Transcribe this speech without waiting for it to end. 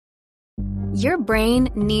Your brain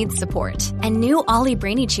needs support, and new Ollie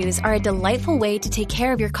Brainy Chews are a delightful way to take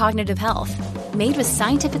care of your cognitive health. Made with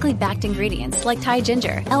scientifically backed ingredients like Thai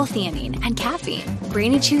ginger, L-theanine, and caffeine,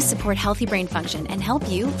 Brainy Chews support healthy brain function and help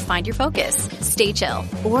you find your focus, stay chill,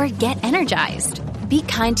 or get energized. Be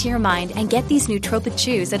kind to your mind and get these nootropic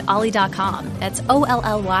chews at ollie.com. That's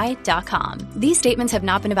OLLY.com. These statements have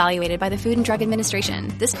not been evaluated by the Food and Drug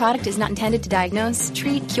Administration. This product is not intended to diagnose,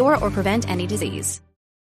 treat, cure, or prevent any disease.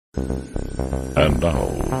 And now,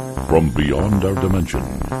 from beyond our dimension,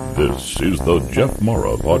 this is the Jeff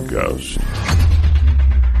Mara Podcast.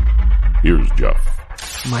 Here's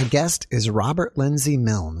Jeff. My guest is Robert Lindsay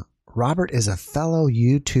Milne. Robert is a fellow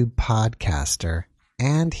YouTube podcaster,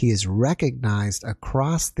 and he is recognized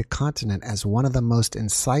across the continent as one of the most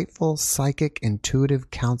insightful psychic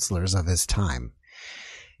intuitive counselors of his time.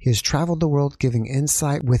 He has traveled the world giving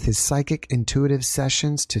insight with his psychic intuitive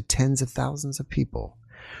sessions to tens of thousands of people.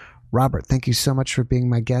 Robert, thank you so much for being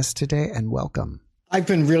my guest today, and welcome. I've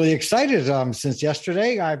been really excited since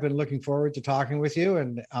yesterday. I've been looking forward to talking with you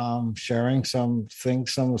and sharing some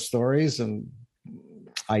things, some stories and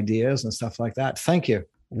ideas and stuff like that. Thank you.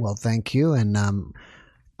 Well, thank you. And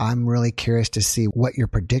I'm really curious to see what your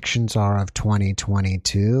predictions are of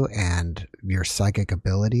 2022 and your psychic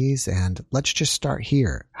abilities. And let's just start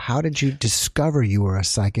here. How did you discover you were a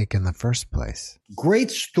psychic in the first place? Great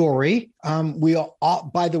story. We all,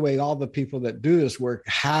 by the way, all the people that do this work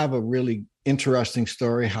have a really interesting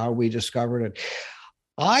story, how we discovered it.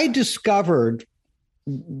 I discovered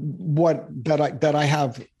that I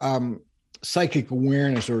have psychic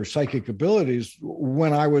awareness or psychic abilities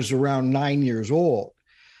when I was around 9 years old.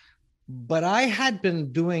 But I had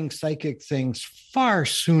been doing psychic things far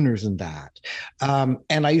sooner than that.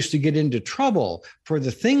 And I used to get into trouble for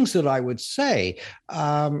the things that I would say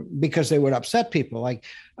because they would upset people. Like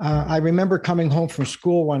I remember coming home from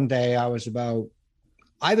school one day, I was about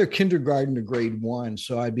either kindergarten or grade 1.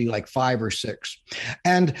 So I'd be like 5 or 6.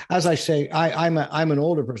 And as I say, I'm an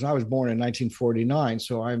older person. I was born in 1949.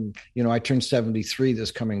 So I turned 73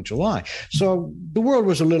 this coming July. So the world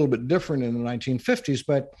was a little bit different in the 1950s.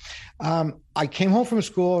 But I came home from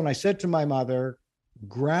school and I said to my mother,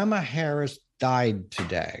 Grandma Harris died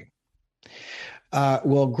today.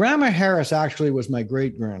 Well, Grandma Harris actually was my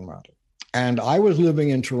great-grandmother. And I was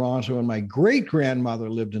living in Toronto, and my great-grandmother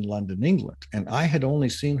lived in London, England, and I had only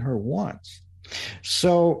seen her once.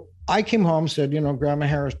 So I came home, said, Grandma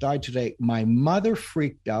Harris died today. My mother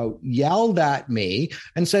freaked out, yelled at me,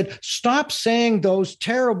 and said, stop saying those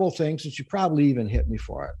terrible things, and she probably even hit me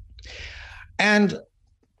for it. And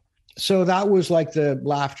so that was like the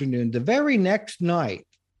afternoon. The very next night,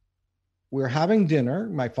 we were having dinner.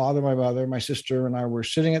 My father, my mother, my sister, and I were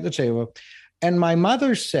sitting at the table, and my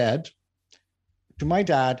mother said to my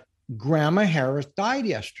dad, Grandma Harris died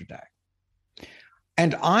yesterday.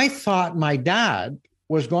 And I thought my dad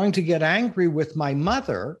was going to get angry with my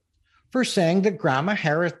mother for saying that Grandma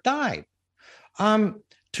Harris died. To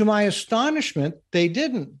my astonishment, they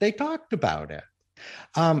didn't. They talked about it.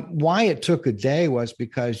 Why it took a day was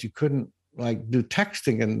because you couldn't do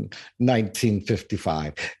texting in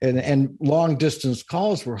 1955 and long distance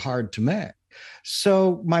calls were hard to make.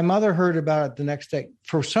 So my mother heard about it the next day.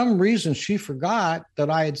 For some reason, she forgot that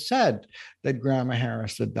I had said that Grandma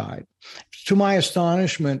Harris had died. To my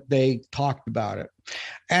astonishment, they talked about it.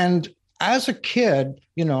 And as a kid,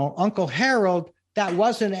 Uncle Harold, that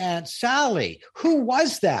wasn't Aunt Sally. Who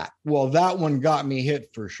was that? Well, that one got me hit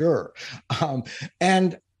for sure.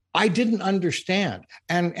 And I didn't understand.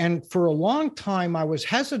 And for a long time, I was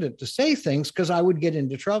hesitant to say things because I would get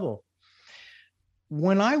into trouble.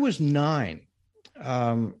 When I was 9,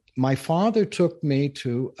 my father took me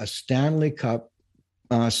to a Stanley Cup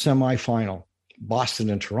semifinal, Boston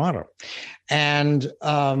and Toronto. And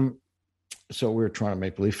so we were trying to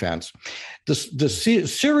make believe fans. The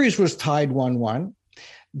series was tied 1-1.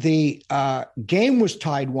 The game was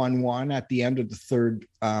tied 1-1 at the end of the third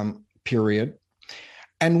period.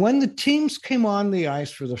 And when the teams came on the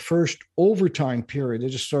ice for the first overtime period, they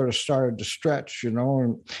just sort of started to stretch,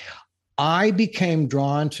 and I became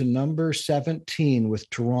drawn to number 17 with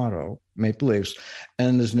Toronto Maple Leafs,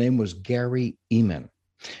 and his name was Gary Eman.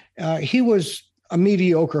 He was a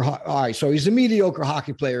mediocre, so he's a mediocre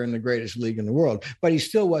hockey player in the greatest league in the world, but he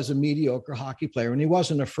still was a mediocre hockey player, and he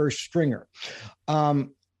wasn't a first stringer.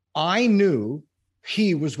 I knew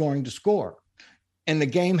he was going to score, and the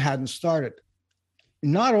game hadn't started.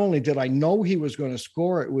 Not only did I know he was going to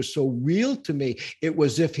score, it was so real to me, it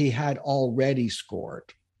was as if he had already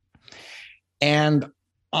scored. And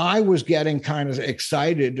I was getting kind of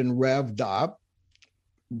excited and revved up.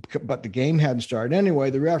 but the game hadn't started anyway.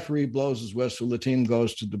 The referee blows his whistle. The team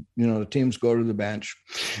goes to the teams go to the bench.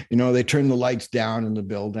 They turn the lights down in the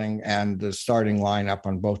building, and the starting lineup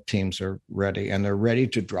on both teams are ready, and they're ready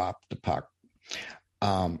to drop the puck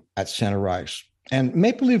at center ice. And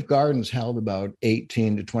Maple Leaf Gardens held about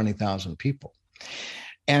 18 to 20,000 people.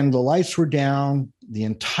 And the lights were down. The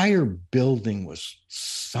entire building was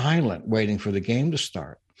silent, waiting for the game to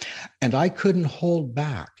start. And I couldn't hold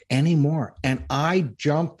back anymore. And I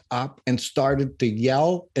jumped up and started to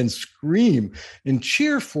yell and scream and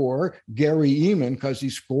cheer for Gary Eman because he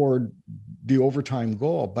scored the overtime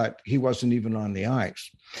goal, but he wasn't even on the ice.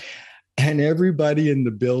 And everybody in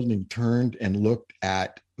the building turned and looked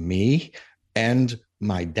at me and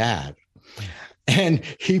my dad. And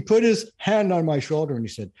he put his hand on my shoulder and he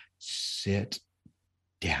said, "Sit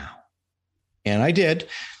down." And I did.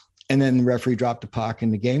 And then the referee dropped the puck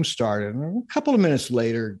and the game started. And a couple of minutes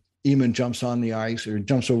later, Eman jumps on the ice or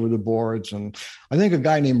jumps over the boards. And I think a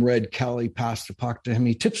guy named Red Kelly passed the puck to him.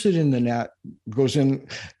 He tips it in the net, goes in.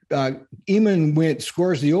 Eman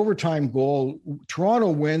scores the overtime goal. Toronto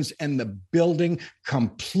wins, and the building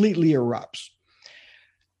completely erupts.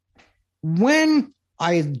 When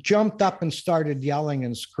I jumped up and started yelling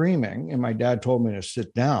and screaming, and my dad told me to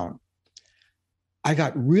sit down, I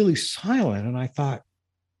got really silent, and I thought,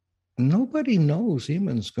 nobody knows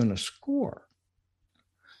Eman's going to score.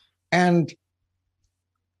 And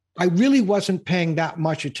I really wasn't paying that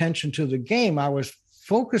much attention to the game. I was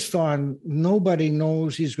focused on nobody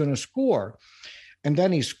knows he's going to score. And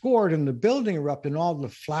then he scored, and the building erupted, and all the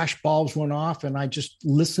flash bulbs went off, and I just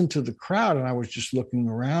listened to the crowd, and I was just looking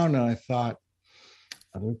around, and I thought,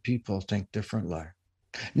 other people think differently.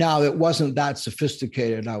 Now, it wasn't that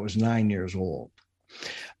sophisticated. I was 9 years old.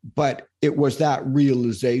 But it was that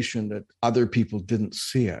realization that other people didn't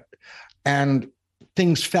see it. And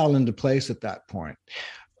things fell into place at that point.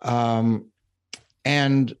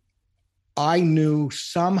 And I knew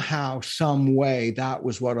somehow, some way, that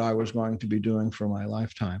was what I was going to be doing for my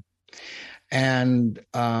lifetime. And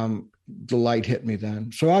the light hit me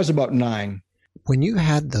then. So I was about 9. When you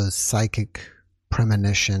had those psychic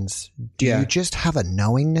premonitions, do you just have a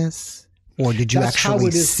knowingness? Or did you actually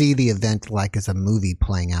see the event like as a movie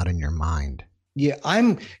playing out in your mind? Yeah,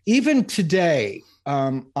 even today,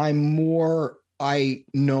 I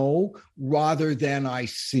know rather than I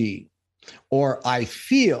see, or I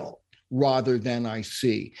feel rather than I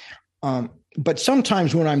see. But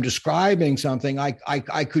sometimes when I'm describing something,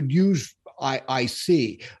 I could use I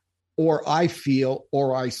see, or I feel,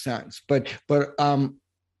 or I sense. But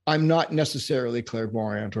I'm not necessarily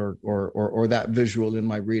clairvoyant or that visual in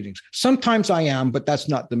my readings. Sometimes I am, but that's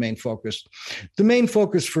not the main focus. The main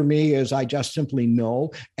focus for me is I just simply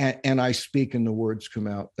know, and I speak and the words come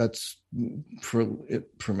out. That's for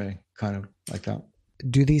me, kind of like that.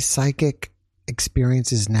 Do these psychic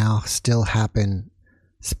experiences now still happen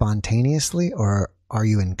spontaneously, or are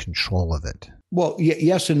you in control of it? Well,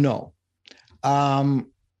 yes and no.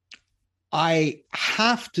 I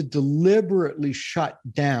have to deliberately shut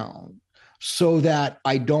down so that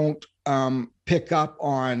I don't pick up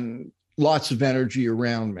on lots of energy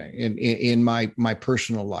around me in my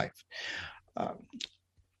personal life.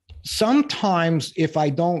 Sometimes if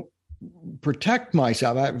I don't protect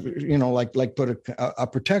myself, like put a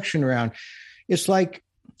protection around, it's like,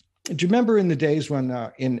 do you remember in the days when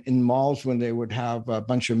in malls when they would have a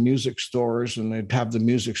bunch of music stores, and they'd have the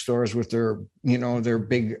music stores with their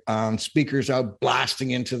big speakers out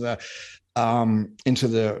blasting into the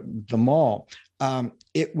mall?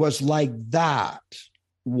 It was like that,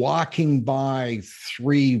 walking by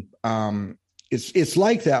three. It's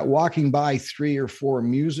like that, walking by 3 or 4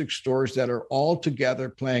 music stores that are all together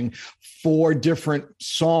playing 4 different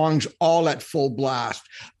songs, all at full blast.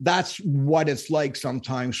 That's what it's like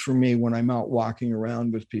sometimes for me when I'm out walking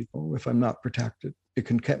around with people. If I'm not protected, it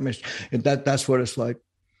can get me. That's what it's like.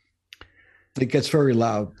 It gets very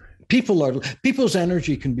loud. People's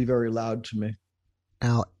energy can be very loud to me.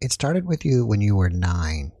 Now, it started with you when you were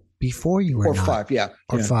 9. Before you were or 5, yeah.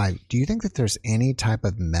 Or 5. Do you think that there's any type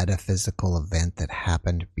of metaphysical event that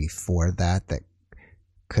happened before that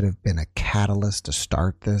could have been a catalyst to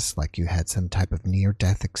start this? Like you had some type of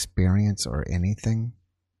near-death experience or anything?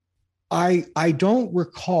 I don't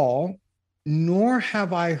recall, nor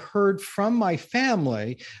have I heard from my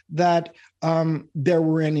family that there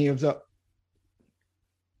were any of the...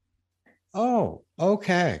 Oh,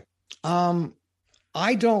 okay.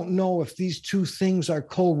 I don't know if these two things are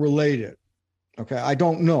correlated. Okay, I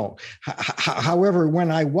don't know. However, when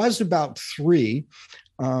I was about 3,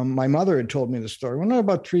 My mother had told me the story. When I was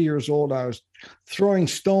about 3 years old, I was throwing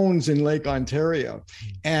stones in Lake Ontario.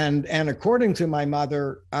 And according to my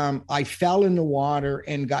mother, I fell in the water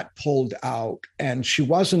and got pulled out. And she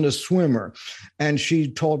wasn't a swimmer. And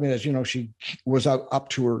she told me that, she was up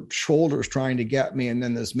to her shoulders trying to get me. And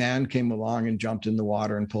then this man came along and jumped in the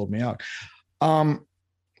water and pulled me out.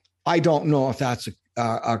 I don't know if that's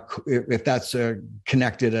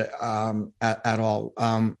connected at all.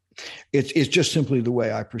 It's just simply the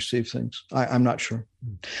way I perceive things. I'm not sure.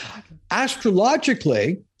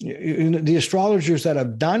 Astrologically, the astrologers that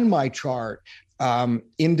have done my chart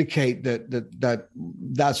indicate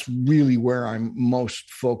that's really where I'm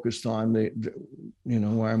most focused on,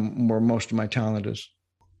 where most of my talent is.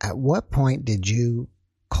 At what point did you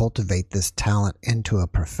cultivate this talent into a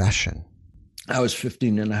profession? I was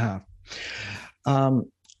 15 and a half.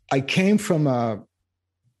 I came from a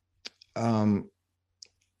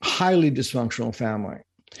highly dysfunctional family.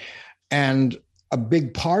 And a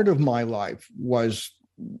big part of my life was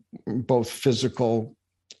both physical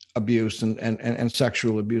abuse and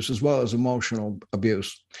sexual abuse, as well as emotional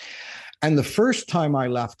abuse. And the first time I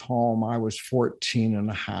left home, I was 14 and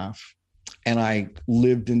a half. And I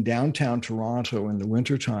lived in downtown Toronto in the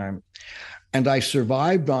wintertime. And I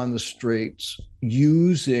survived on the streets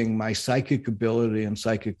using my psychic ability and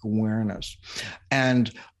psychic awareness.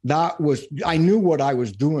 And I knew what I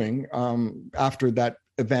was doing after that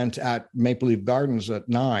event at Maple Leaf Gardens at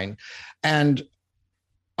 9. And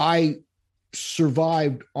I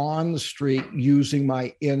survived on the street using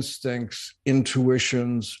my instincts,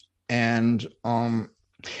 intuitions, and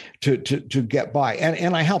to get by.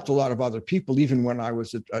 And I helped a lot of other people, even when I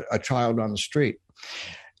was a child on the street.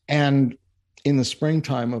 And in the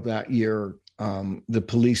springtime of that year, the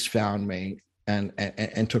police found me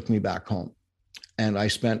and took me back home. And I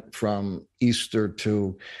spent from Easter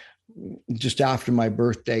to just after my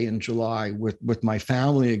birthday in July with my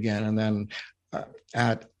family again. And then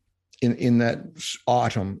in that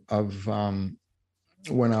autumn of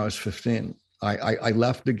when I was 15, I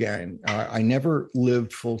left again. I never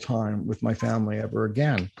lived full time with my family ever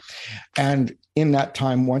again. And in that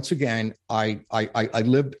time, once again, I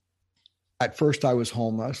lived. At first, I was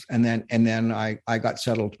homeless, and then I got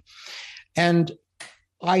settled. And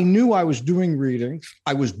I knew I was doing readings.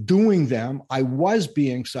 I was doing them. I was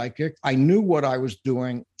being psychic. I knew what I was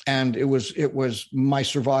doing, and it was my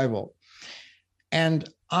survival. And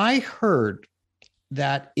I heard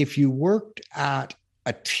that if you worked at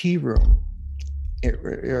a tea room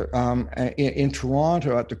in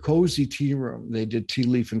Toronto, at the Cozy Tea Room, they did tea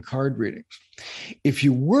leaf and card readings. If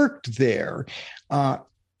you worked there,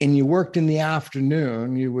 and you worked in the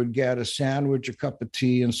afternoon, you would get a sandwich, a cup of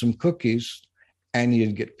tea, and some cookies, and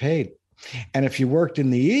you'd get paid. And if you worked in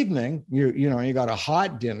the evening, you got a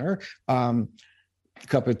hot dinner,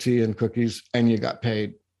 cup of tea and cookies, and you got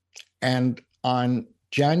paid. And on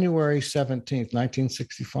January 17th,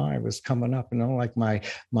 1965 was coming up, like my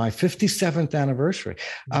 57th anniversary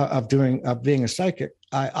of being a psychic.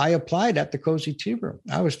 I applied at the Cozy Tea Room.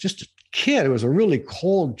 I was just a kid. It was a really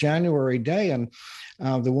cold January day, and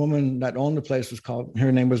the woman that owned the place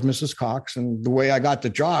her name was Mrs. Cox. And the way I got the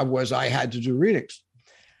job was I had to do readings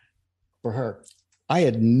for her. I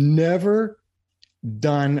had never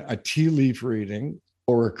done a tea leaf reading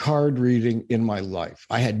or a card reading in my life.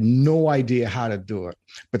 I had no idea how to do it,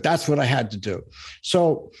 but that's what I had to do.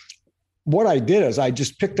 So what I did is I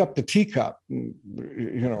just picked up the teacup,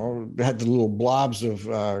 had the little blobs of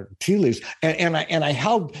tea leaves, and I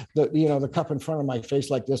held the cup in front of my face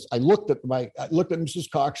like this. I looked at Mrs.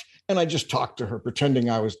 Cox, and I just talked to her, pretending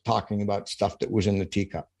I was talking about stuff that was in the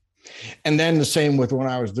teacup. And then the same with when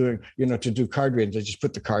I was doing, to do card readings, I just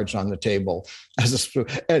put the cards on the table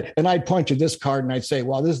and I'd point to this card and I'd say,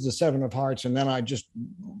 well, this is the 7 of hearts. And then I'd just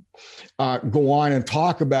go on and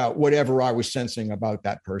talk about whatever I was sensing about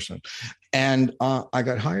that person. And I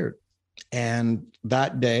got hired. And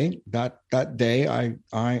that day,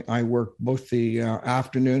 I worked both the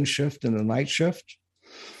afternoon shift and the night shift.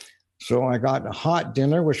 So I got a hot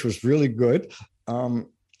dinner, which was really good. And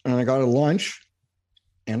I got a lunch.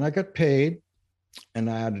 And I got paid, and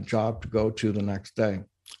I had a job to go to the next day.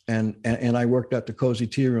 And I worked at the Cozy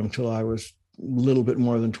Tea Room till I was a little bit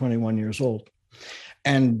more than 21 years old.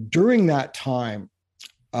 And during that time,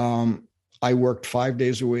 I worked 5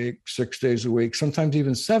 days a week, 6 days a week, sometimes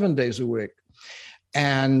even 7 days a week.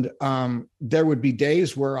 And there would be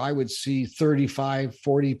days where I would see 35,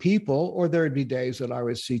 40 people, or there would be days that I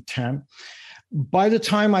would see 10. By the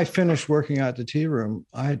time I finished working at the tea room,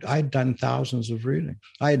 I'd done thousands of readings.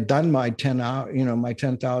 I had done my 10,000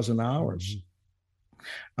 hours,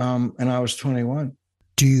 and I was 21.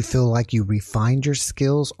 Do you feel like you refined your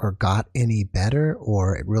skills or got any better,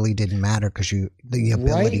 or it really didn't matter because the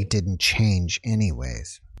ability didn't change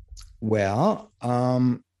anyways? Well,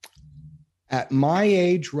 at my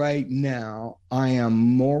age right now, I am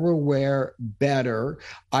more aware, better.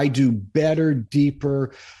 I do better,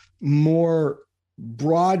 deeper, more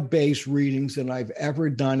broad-based readings than I've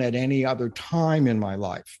ever done at any other time in my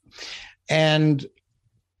life. And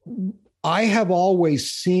I have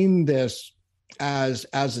always seen this as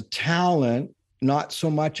a talent, not so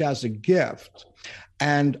much as a gift.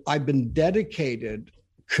 And I've been dedicated,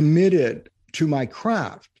 committed to my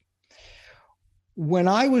craft. When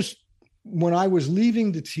I was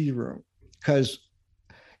leaving the tea room, because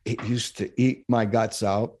it used to eat my guts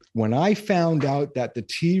out, when I found out that the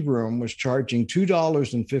tea room was charging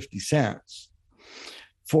 $2.50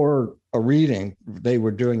 for a reading, they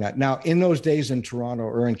were doing that. Now, in those days in Toronto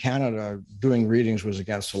or in Canada, doing readings was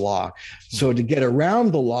against the law. So to get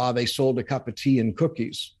around the law, they sold a cup of tea and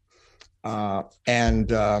cookies.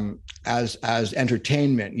 And as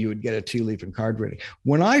entertainment, you would get a tea leaf and card reading.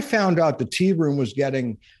 When I found out the tea room was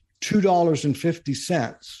getting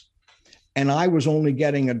 $2.50 and I was only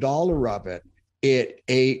getting $1 of it, it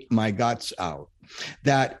ate my guts out.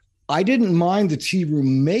 That I didn't mind the tea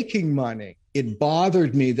room making money. It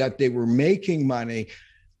bothered me that they were making money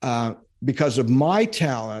because of my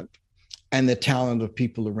talent and the talent of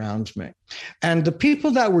people around me. And the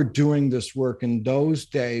people that were doing this work in those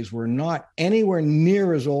days were not anywhere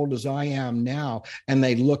near as old as I am now, and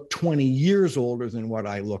they looked 20 years older than what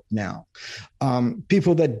I look now.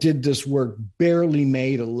 People that did this work barely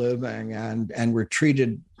made a living and were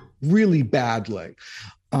treated really badly.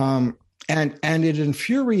 And it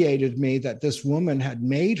infuriated me that this woman had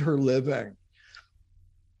made her living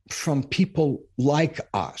from people like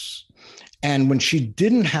us. And when she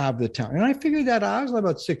didn't have the talent, and I figured that out, I was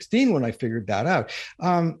about 16 when I figured that out.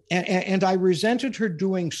 And I resented her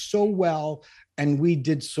doing so well, and we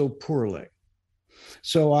did so poorly.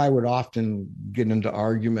 So I would often get into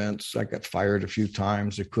arguments. I got fired a few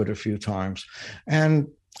times, I quit a few times. And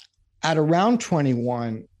at around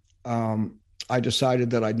 21, I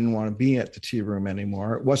decided that I didn't want to be at the tea room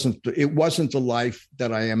anymore. It wasn't the life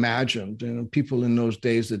that I imagined. And people in those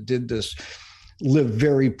days that did this lived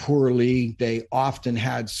very poorly. They often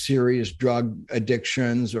had serious drug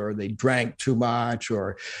addictions, or they drank too much,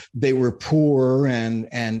 or they were poor and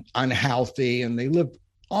unhealthy, and they lived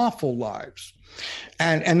awful lives.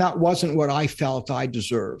 And that wasn't what I felt I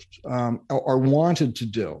deserved or wanted to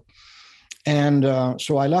do. And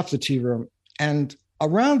so I left the tea room. And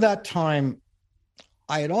around that time,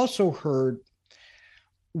 I had also heard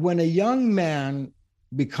when a young man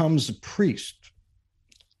becomes a priest,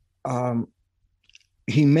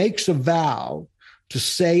 he makes a vow to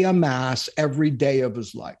say a mass every day of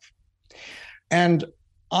his life. And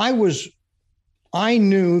I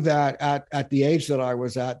knew that at the age that I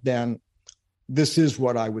was at then, this is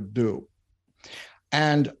what I would do.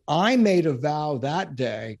 And I made a vow that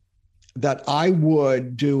day that I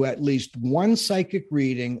would do at least one psychic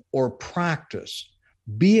reading or practice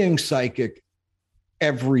being psychic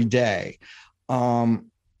every day.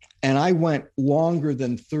 And I went longer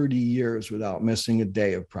than 30 years without missing a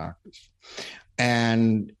day of practice.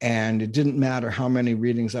 And it didn't matter how many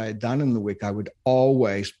readings I had done in the week, I would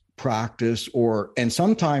always practice, and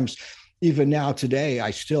sometimes even now today,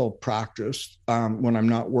 I still practice when I'm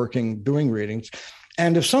not working doing readings.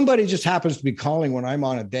 And if somebody just happens to be calling when I'm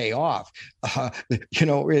on a day off,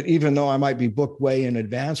 even though I might be booked way in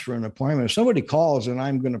advance for an appointment, if somebody calls and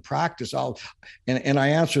I'm going to practice, and I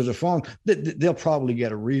answer the phone, they'll probably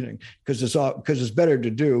get a reading because it's better to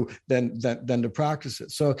do than to practice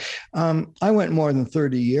it. So I went more than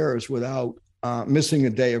 30 years without missing a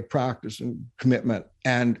day of practice and commitment,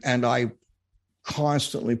 and I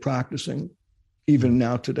constantly practicing, even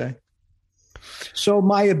now today. So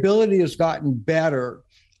my ability has gotten better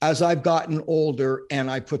as I've gotten older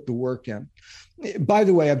and I put the work in. By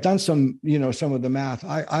the way, I've done some of the math.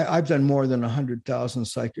 I've done more than 100,000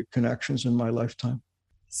 psychic connections in my lifetime.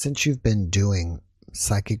 Since you've been doing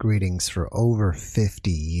psychic readings for over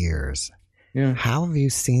 50 years, how have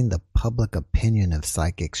you seen the public opinion of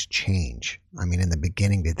psychics change? I mean, in the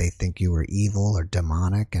beginning, did they think you were evil or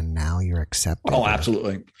demonic, and now you're accepted? Oh,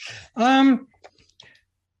 absolutely.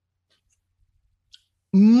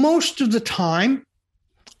 Most of the time,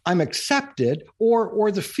 I'm accepted,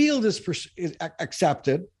 or the field is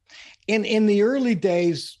accepted. In the early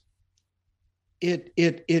days,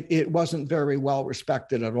 it wasn't very well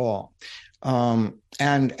respected at all, and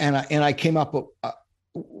I came up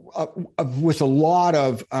with a lot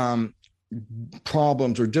of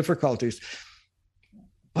problems or difficulties.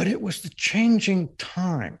 but it was the changing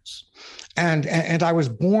times. And I was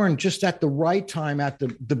born just at the right time, at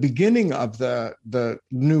the beginning of the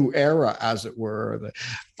new era, as it were.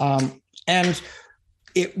 And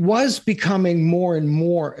it was becoming more and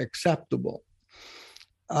more acceptable.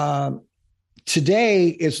 Today,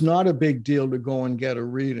 it's not a big deal to go and get a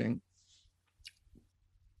reading.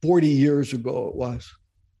 40 years ago, it was.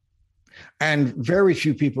 And very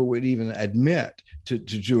few people would even admit to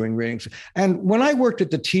doing readings. And when I worked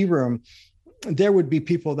at the tea room, there would be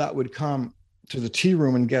people that would come to the tea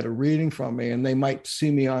room and get a reading from me, and they might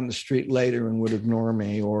see me on the street later and would ignore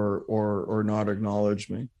me or not acknowledge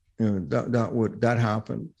me. You know, that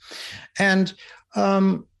happened. And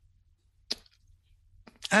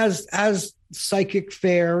as psychic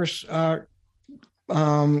fairs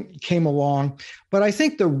came along, but I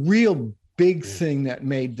think the real big thing that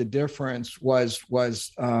made the difference was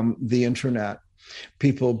the internet.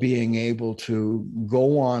 People being able to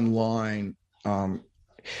go online.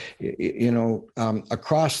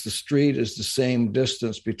 Across the street is the same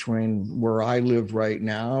distance between where I live right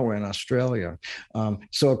now and Australia.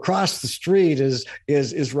 So across the street is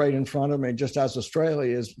right in front of me, just as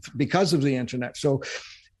Australia is, because of the internet. So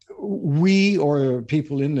we, or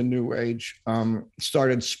people in the new age,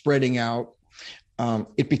 started spreading out.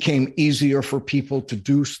 It became easier for people to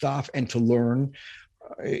do stuff and to learn.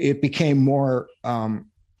 It became more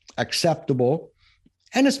acceptable,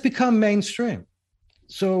 and it's become mainstream.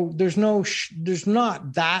 So there's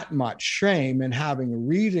not that much shame in having a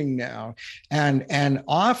reading now, and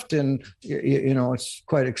often, it's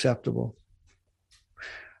quite acceptable.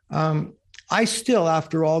 I still,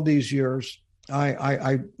 after all these years,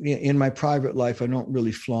 I in my private life, I don't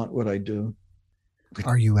really flaunt what I do.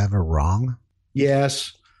 Are you ever wrong?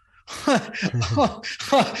 Yes.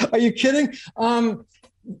 Are you kidding?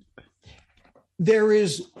 There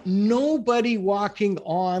is nobody walking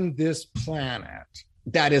on this planet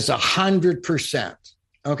that is 100%.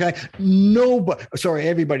 Okay.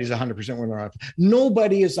 Everybody's 100% when they're out.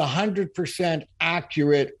 Nobody is 100%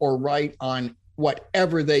 accurate or right on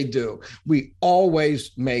whatever they do. We always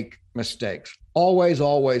make mistakes. Always,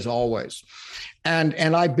 always, always. And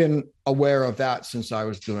I've been aware of that since I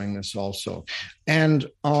was doing this also. And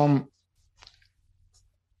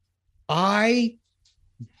I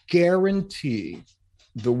guarantee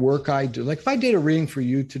the work I do, like if I did a reading for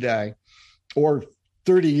you today or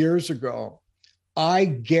 30 years ago, I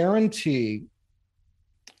guarantee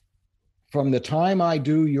from the time I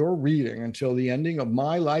do your reading until the ending of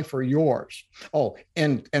my life or yours. Oh,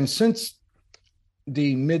 and since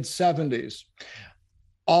the mid 70s,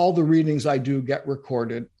 all the readings I do get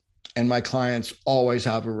recorded, and my clients always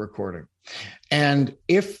have a recording. And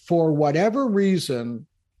if for whatever reason,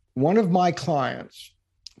 one of my clients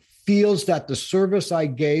feels that the service I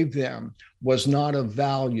gave them was not of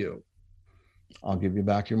value, I'll give you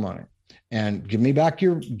back your money, and give me back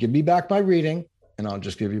my reading, and I'll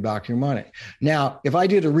just give you back your money. Now, if I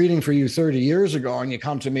did a reading for you 30 years ago and you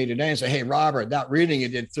come to me today and say, hey, Robert, that reading you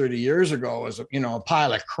did 30 years ago was, a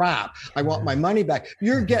pile of crap. I want my money back.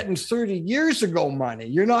 You're getting 30 years ago money.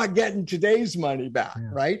 You're not getting today's money back,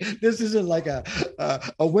 right? This isn't like a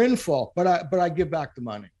windfall, but I give back the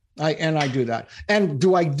money. I do that. And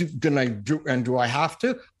do I have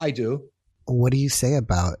to? I do. What do you say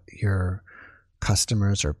about your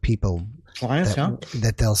customers or people, clients,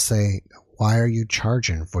 that they'll say, why are you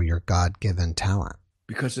charging for your God-given talent?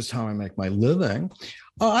 Because it's how I make my living.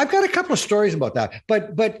 I've got a couple of stories about that.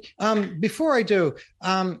 But before I do,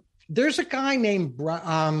 there's a guy named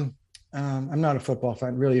I'm not a football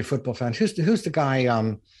fan, really a football fan. Who's the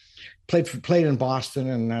guy played in Boston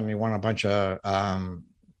and then he won a bunch of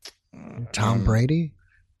Tom Brady?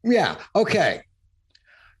 Yeah. Okay.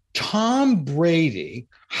 Tom Brady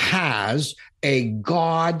has a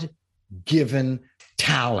God-given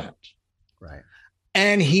talent. Right.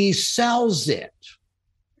 And he sells it.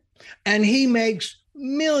 And he makes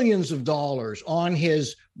millions of dollars on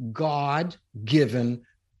his God-given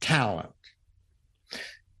talent.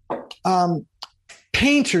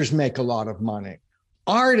 Painters make a lot of money.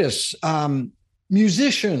 Artists,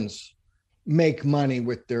 musicians make money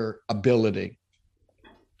with their ability.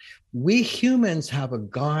 We humans have a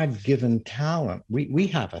God-given talent. We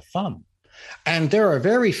have a thumb. And there are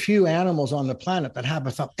very few animals on the planet that have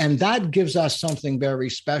a thumb. And that gives us something very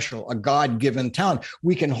special, a God-given talent.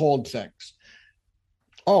 We can hold things.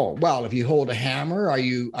 Oh, well, if you hold a hammer, are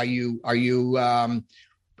you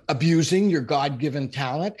abusing your God-given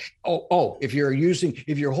talent? Oh, if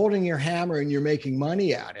you're holding your hammer and you're making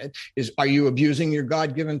money at it, are you abusing your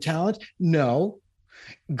God-given talent? No.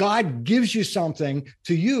 God gives you something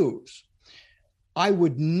to use. I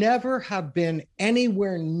would never have been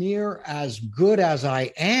anywhere near as good as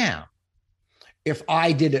I am if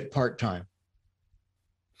I did it part-time.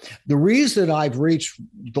 The reason I've reached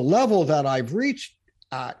the level that I've reached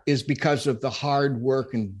is because of the hard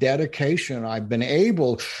work and dedication I've been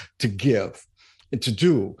able to give and to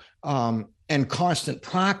do, and constant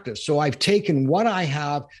practice. So I've taken what I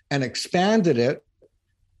have and expanded it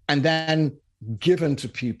and then given to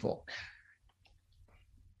people.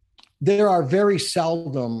 There are very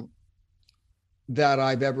seldom that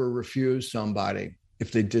I've ever refused somebody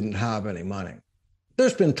if they didn't have any money.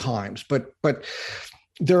 There's been times, but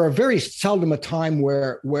there are very seldom a time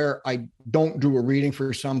where I don't do a reading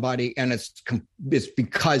for somebody and it's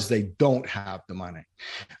because they don't have the money.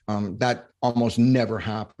 That almost never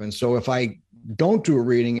happens. So if I don't do a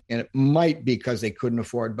reading, and it might be because they couldn't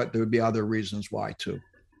afford, but there would be other reasons why too.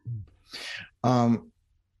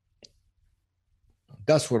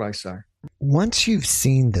 That's what I say. Once you've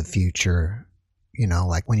seen the future,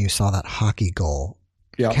 like when you saw that hockey goal,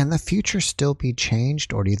 can the future still be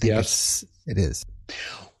changed, or do you think it is?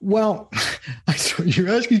 Well, you're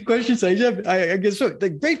asking questions, Jeff. I guess so. They're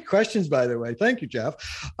great questions, by the way. Thank you, Jeff.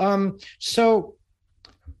 So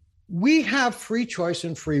we have free choice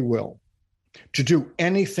and free will to do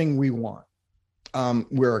anything we want.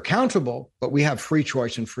 We're accountable, but we have free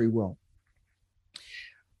choice and free will.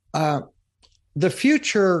 The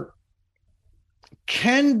future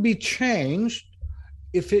can be changed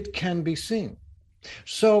if it can be seen.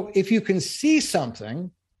 So if you can see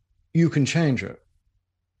something, you can change it.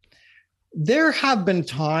 There have been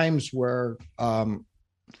times where,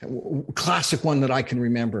 classic one that I can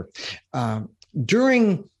remember,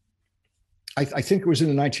 during, I think it was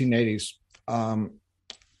in the 1980s, the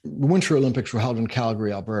Winter Olympics were held in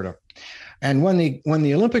Calgary, Alberta. And when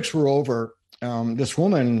the Olympics were over, this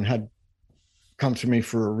woman had come to me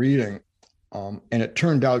for a reading, and it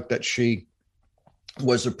turned out that she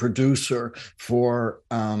was a producer for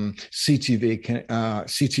CTV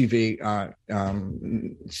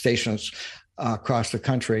stations across the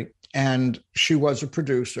country. And she was a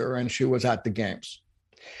producer and she was at the games.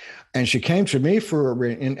 And she came to me for a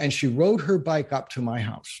reading, and she rode her bike up to my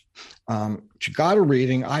house. She got a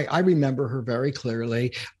reading. I remember her very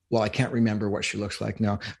clearly. Well, I can't remember what she looks like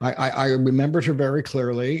now. I remembered her very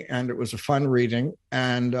clearly, and it was a fun reading.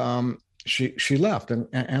 And she left,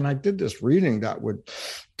 and I did this reading that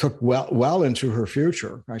took well into her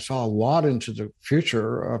future. I saw a lot into the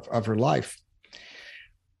future of her life.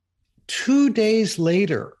 2 days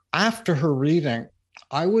later, after her reading,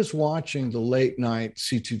 I was watching the late night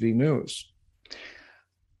CTV news,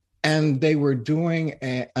 and they were doing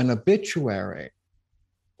an obituary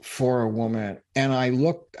for a woman. And I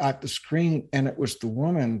looked at the screen, and it was the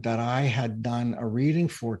woman that I had done a reading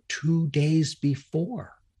for 2 days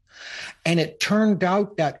before. And it turned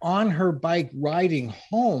out that on her bike riding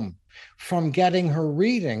home from getting her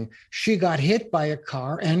reading, she got hit by a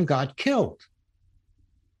car and got killed.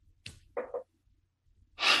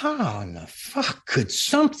 How in the fuck could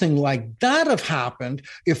something like that have happened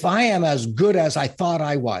if I am as good as I thought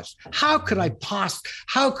I was? How could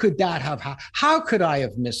that have happened? How could I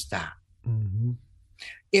have missed that? Mm-hmm.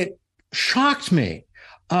 It shocked me.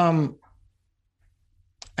 And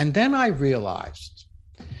then I realized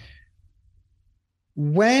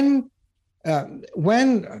when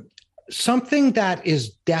something that is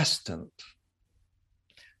destined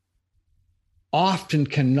often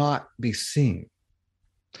cannot be seen,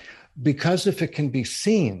 because if it can be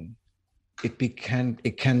seen, it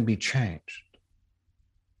can be changed.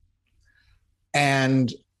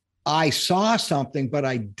 And I saw something, but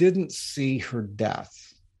I didn't see her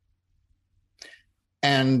death.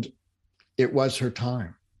 And it was her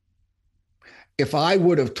time. If I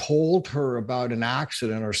would have told her about an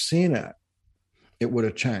accident or seen it, it would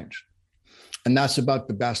have changed. And that's about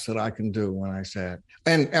the best that I can do when I say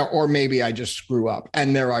it. Or maybe I just screw up.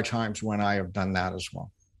 And there are times when I have done that as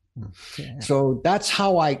well. Yeah. So that's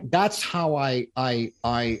how I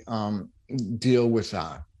deal with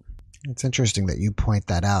that. It's interesting that you point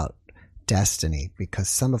that out, destiny, because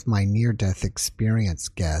some of my near-death experience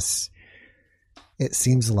guests, it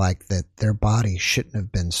seems like that their body shouldn't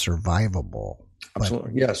have been survivable.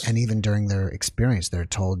 Absolutely, yes. And even during their experience, they're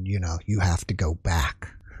told, you have to go back.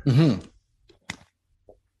 Mm-hmm.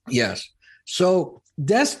 Yes. So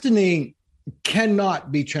destiny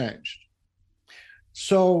cannot be changed.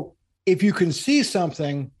 So if you can see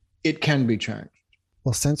something, it can be changed.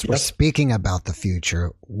 Well, since we're speaking about the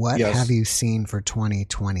future, what have you seen for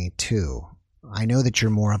 2022? I know that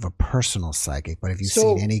you're more of a personal psychic, but have you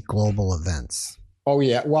seen any global events? Oh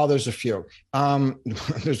yeah, well, there's a few.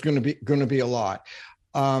 There's going to be a lot.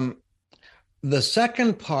 The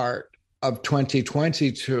second part of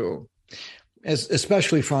 2022,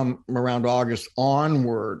 especially from around August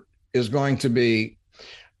onward, is going to be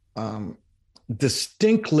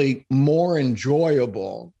distinctly more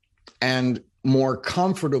enjoyable and more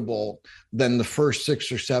comfortable than the first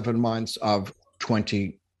 6 or 7 months of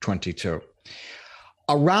 2022.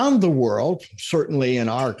 Around the world, certainly in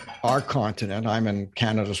our continent, I'm in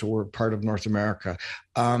Canada, so we're part of North America,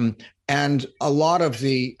 and a lot of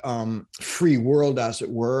the free world, as it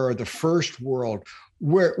were, or the first world,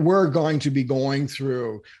 we're going to be going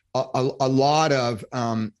through a lot of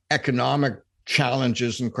economic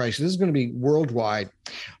challenges and crises. This is going to be worldwide.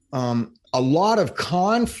 A lot of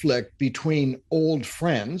conflict between old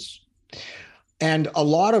friends, and a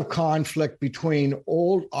lot of conflict between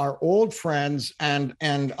our old friends and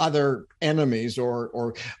other enemies,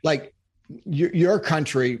 or like your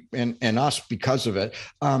country and us, because of it,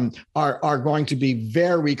 are going to be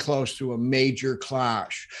very close to a major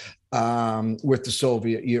clash with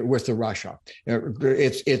the Russia.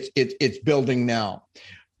 It's building now.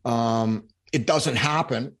 It doesn't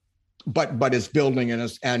happen, but it's building,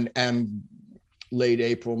 and late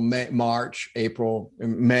April,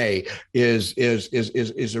 May is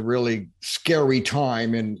a really scary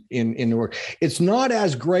time in the world. It's not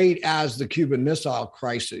as great as the Cuban Missile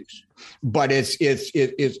Crisis, but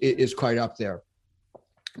it's quite up there.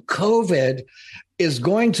 COVID is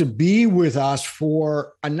going to be with us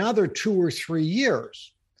for another 2 or 3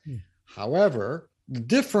 years. However, the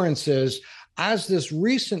difference is, as this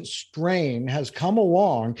recent strain has come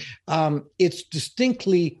along, it's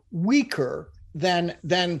distinctly weaker than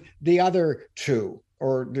the other two,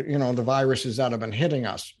 or the viruses that have been hitting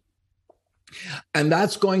us. And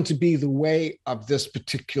that's going to be the way of this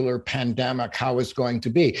particular pandemic, how it's going to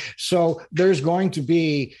be. So there's going to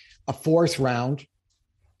be a fourth round,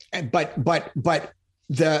 but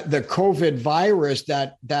the COVID virus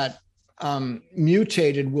that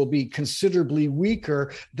mutated will be considerably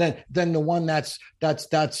weaker than the one that's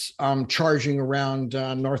charging around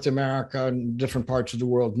North America and different parts of the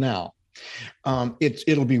world now.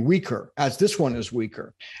 It'll be weaker, as this one is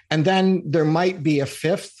weaker. And then there might be a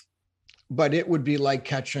fifth, but it would be like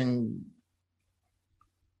catching,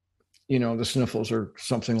 the sniffles or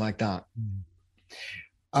something like that.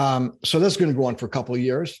 So that's going to go on for a couple of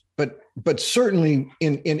years, but certainly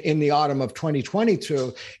in the autumn of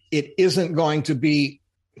 2022, it isn't going to be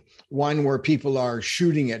one where people are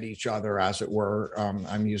shooting at each other, as it were.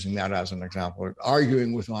 I'm using that as an example,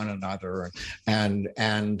 arguing with one another, and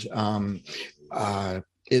it's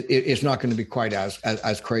not going to be quite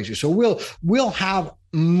as crazy. So we'll have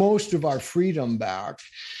most of our freedom back.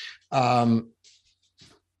 Well,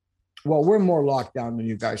 we're more locked down than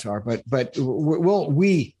you guys are, but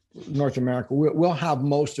we North America, we'll have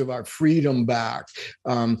most of our freedom back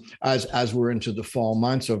as we're into the fall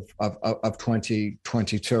months of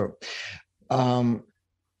 2022.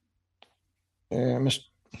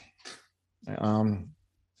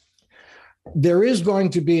 There is going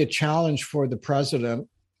to be a challenge for the president,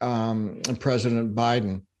 President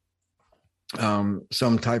Biden.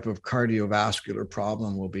 Some type of cardiovascular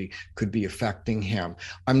problem could be affecting him.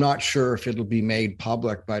 I'm not sure if it'll be made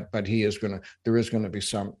public, but there is going to be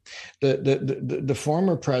some. The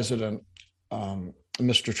former president,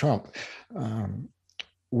 Mr. Trump,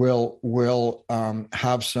 will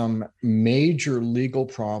have some major legal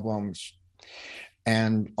problems,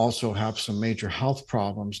 and also have some major health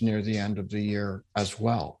problems near the end of the year as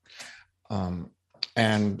well.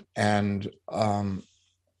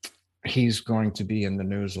 He's going to be in the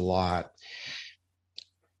news a lot.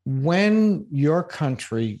 When your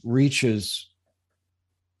country reaches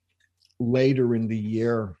later in the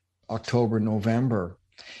year, October, November,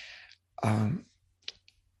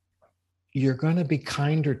 you're going to be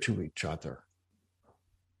kinder to each other.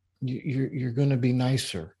 You're going to be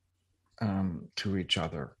nicer to each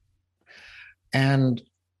other. And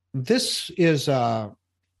this is the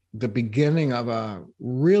beginning of a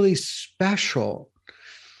really special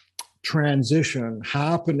transition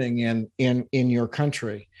happening in your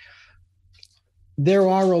country. There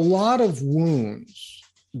are a lot of wounds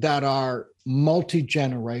that are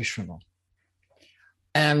multi-generational,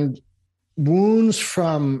 and wounds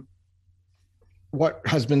from what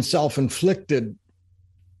has been self-inflicted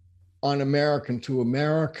on American to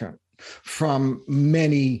American from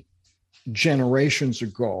many generations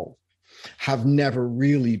ago have never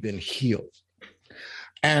really been healed.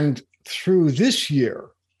 And through this year,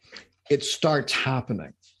 it starts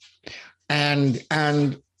happening, and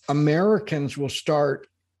Americans will start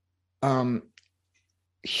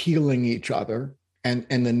healing each other, and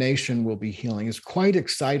the nation will be healing. It's quite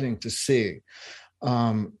exciting to see.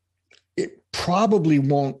 it probably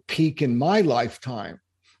won't peak in my lifetime,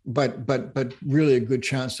 but really a good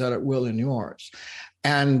chance that it will in yours.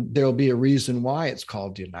 And there'll be a reason why it's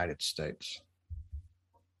called the United States.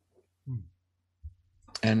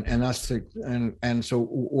 And that's and so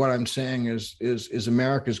what I'm saying is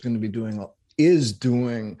America is going to be doing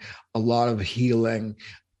a lot of healing,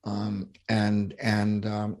 I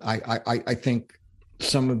think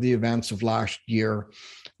some of the events of last year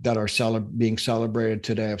that are being celebrated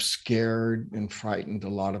today have scared and frightened a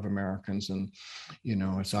lot of Americans, and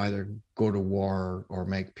it's either go to war or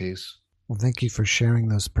make peace. Well, thank you for sharing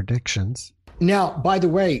those predictions. Now, by the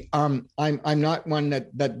way, I'm not one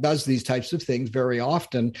that does these types of things very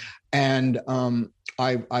often, and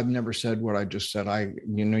I've never said what I just said.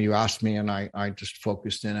 You asked me, and I just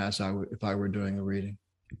focused in if I were doing a reading.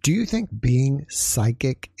 Do you think being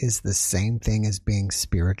psychic is the same thing as being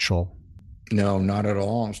spiritual? No, not at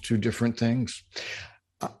all. It's two different things.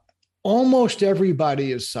 Almost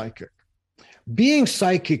everybody is psychic. Being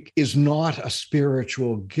psychic is not a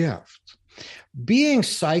spiritual gift. Being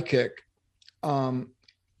psychic, all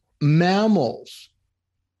mammals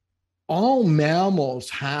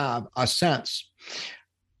have a sense,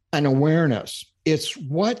 an awareness. It's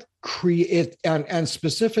what and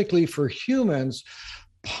specifically for humans,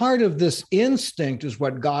 part of this instinct is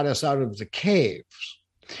what got us out of the caves.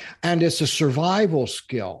 And it's a survival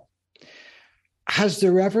skill. Has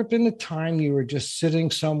there ever been a time you were just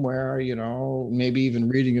sitting somewhere, maybe even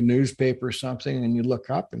reading a newspaper or something, and you look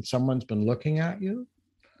up and someone's been looking at you?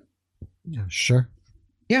 Yeah, sure.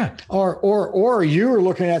 Yeah. Or you're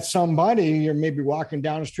looking at somebody, you're maybe walking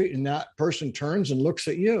down the street and that person turns and looks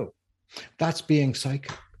at you. That's being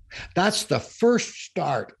psychic. That's the first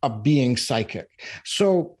start of being psychic.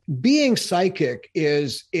 So being psychic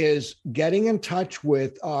is getting in touch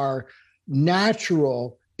with our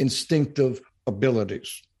natural instinctive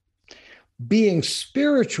abilities. Being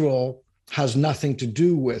spiritual has nothing to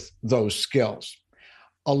do with those skills.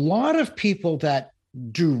 A lot of people that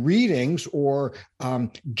do readings or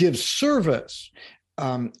give service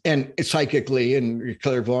and psychically and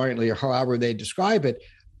clairvoyantly, or however they describe it,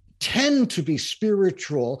 tend to be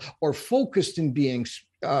spiritual or focused in being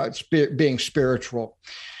spiritual.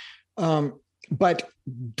 But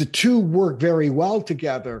the two work very well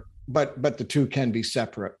together, but the two can be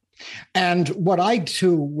separate. And what I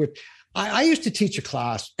do I used to teach a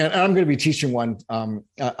class, and I'm going to be teaching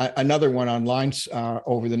another one online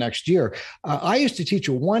over the next year. I used to teach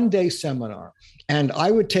a one-day seminar, and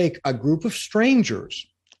I would take a group of strangers,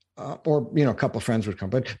 or a couple of friends would come,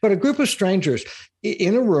 but a group of strangers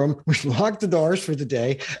in a room. We'd lock the doors for the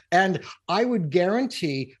day, and I would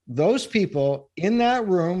guarantee those people in that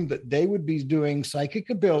room that they would be doing psychic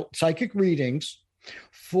readings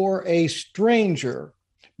for a stranger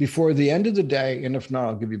before the end of the day, and if not,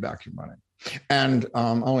 I'll give you back your money. And I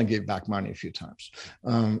only gave back money a few times.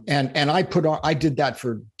 And I did that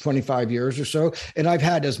for 25 years or so, and I've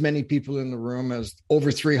had as many people in the room as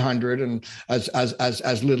over 300, and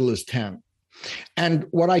as little as 10. And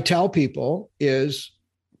what I tell people is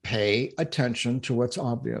pay attention to what's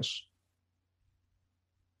obvious.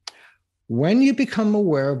 When you become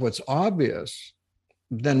aware of what's obvious,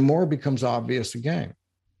 then more becomes obvious again.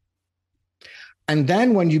 And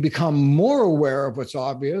then when you become more aware of what's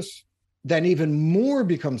obvious, then even more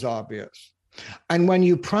becomes obvious. And when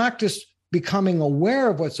you practice becoming aware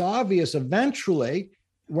of what's obvious, eventually,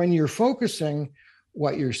 when you're focusing,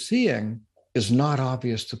 what you're seeing is not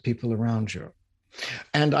obvious to people around you.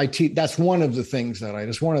 And that's one of the things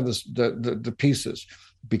that's one of the pieces.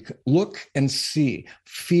 Look and see,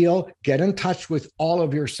 feel, get in touch with all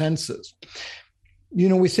of your senses.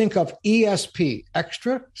 We think of ESP,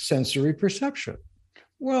 extrasensory perception.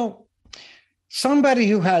 Well, somebody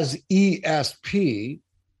who has ESP,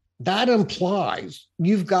 that implies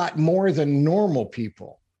you've got more than normal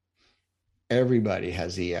people. Everybody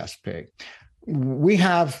has ESP. We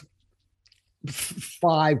have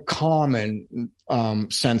 5 common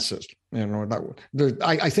senses.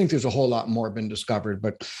 I think there's a whole lot more been discovered,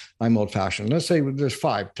 but I'm old-fashioned. Let's say there's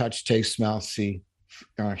 5: touch, taste, smell, see,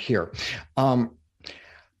 hear.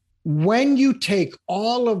 When you take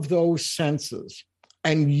all of those senses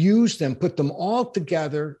and use them, put them all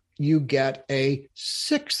together, you get a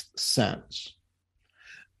 6th sense.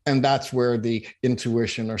 And that's where the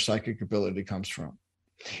intuition or psychic ability comes from.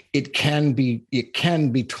 It can be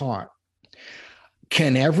taught.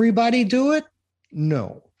 Can everybody do it?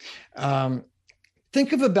 No.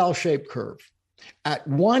 Think of a bell-shaped curve. At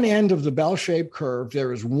one end of the bell-shaped curve,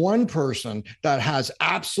 there is one person that has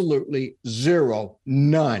absolutely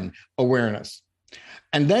none awareness.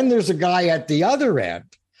 And then there's a guy at the other end,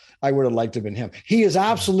 I would have liked to have been him. He is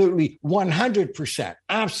absolutely 100%,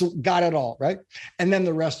 absolutely got it all, right? And then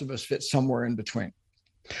the rest of us fit somewhere in between.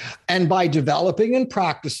 And by developing and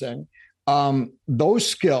practicing those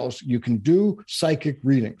skills, you can do psychic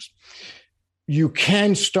readings. You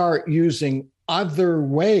can start using other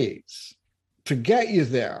ways to get you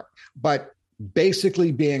there. But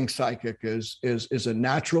basically being psychic is a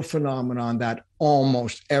natural phenomenon that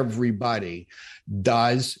almost everybody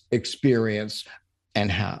does experience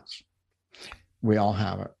and has. We all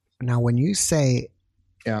have it. Now, when you say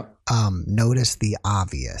notice the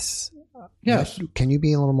obvious, yes, can you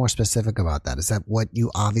be a little more specific about that? Is that what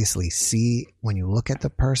you obviously see when you look at the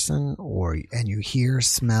person, and you hear,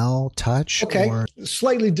 smell, touch? Okay,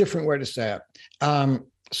 slightly different way to say it.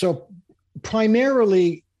 So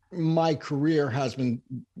primarily, my career has been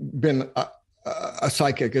a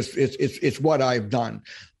psychic. It's what I've done,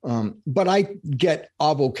 but I get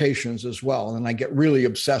avocations as well, and I get really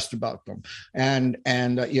obsessed about them. And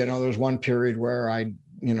there was one period where I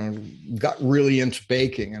got really into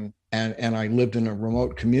baking, and I lived in a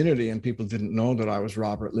remote community, and people didn't know that I was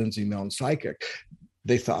Robert Lindsay Milne psychic.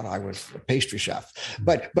 They thought I was a pastry chef,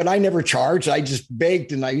 but I never charged. I just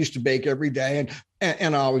baked, and I used to bake every day,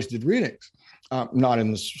 and I always did readings. Not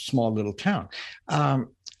in this small little town.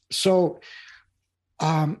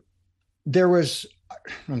 There was,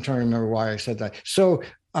 I'm trying to remember why I said that. So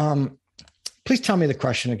please tell me the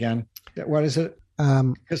question again. What is it?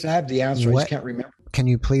 Because I have the answer. I just can't remember. Can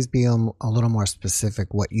you please be a little more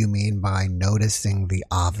specific what you mean by noticing the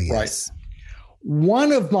obvious? Right.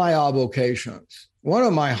 One of my avocations, one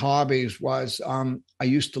of my hobbies was I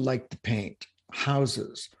used to like to paint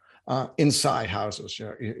houses. Inside houses,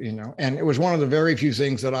 and it was one of the very few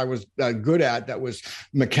things that I was good at that was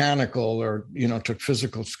mechanical or, took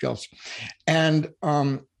physical skills. And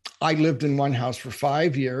I lived in one house for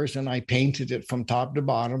 5 years, and I painted it from top to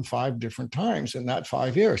bottom 5 different times in that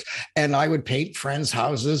 5 years. And I would paint friends'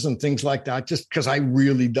 houses and things like that just because I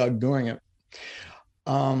really dug doing it.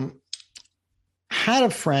 Had a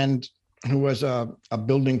friend who was a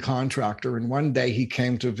building contractor. And one day he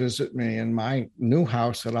came to visit me in my new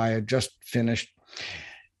house that I had just finished.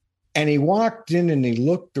 And he walked in and he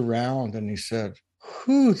looked around and he said,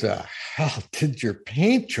 "Who the hell did your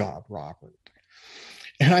paint job, Robert?"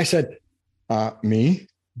 And I said, "Me?"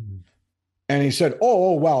 And he said,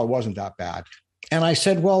 oh, well, it wasn't that bad. And I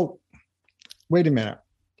said, "Well, wait a minute.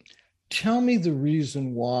 Tell me the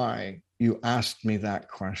reason why you asked me that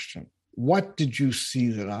question. What did you see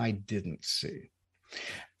that I didn't see?"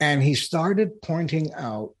 And he started pointing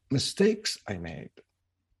out mistakes I made.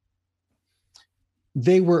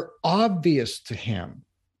 They were obvious to him.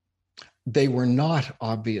 They were not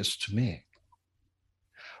obvious to me.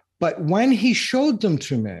 But when he showed them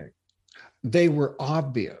to me, they were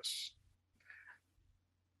obvious.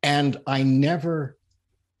 And I never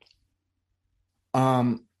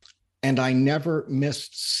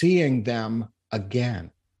missed seeing them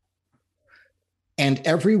again. And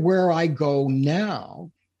everywhere I go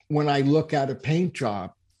now, when I look at a paint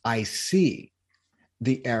job, I see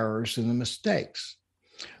the errors and the mistakes,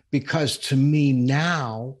 because to me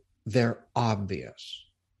now they're obvious.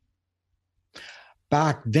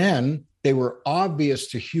 Back then, they were obvious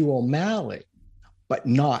to Hugh O'Malley, but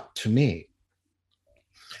not to me.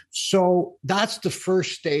 So that's the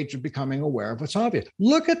first stage of becoming aware of what's obvious.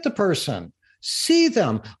 Look at the person. See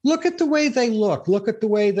them. Look at the way they look. Look at the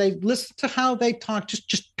way they listen to how they talk.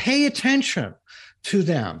 Just pay attention to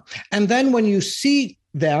them. And then when you see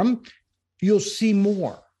them, you'll see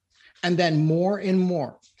more, and then more and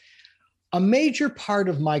more. A major part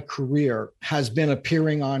of my career has been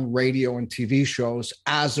appearing on radio and TV shows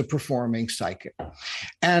as a performing psychic.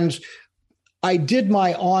 And I did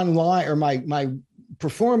my online or my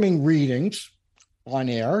performing readings on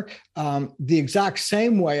air the exact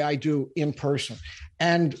same way I do in person.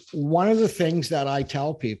 And one of the things that I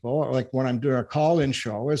tell people, like when I'm doing a call-in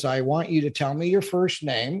show, is I want you to tell me your first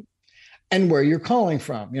name and where you're calling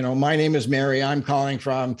from. My name is Mary. I'm calling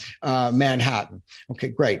from Manhattan. Okay,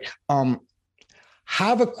 great.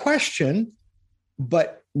 Have a question,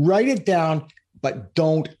 but write it down, but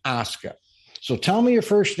don't ask it. So tell me your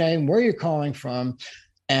first name, where you're calling from,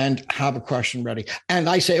 and have a question ready. And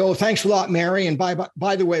I say, "Oh, thanks a lot, Mary. And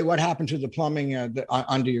by the way, what happened to the plumbing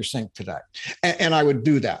under your sink today?" And I would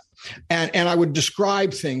do that. And I would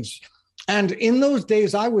describe things. And in those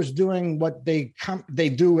days, I was doing what they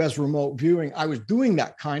do as remote viewing. I was doing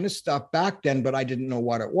that kind of stuff back then, but I didn't know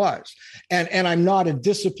what it was. And I'm not a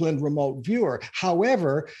disciplined remote viewer.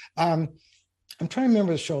 However, I'm trying to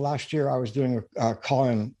remember the show last year. I was doing a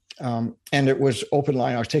call-in and it was open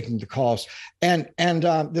line. I was taking the calls, and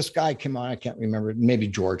this guy came on. I can't remember, maybe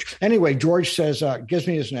George. Anyway, George says, gives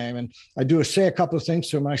me his name, and I say a couple of things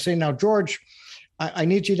to him. I say, now, George, I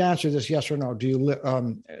need you to answer this yes or no. Do you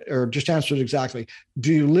or just answer it exactly?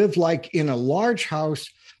 Do you live like in a large house,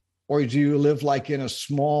 or do you live like in a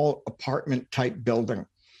small apartment type building?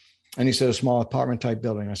 And he said, a small apartment type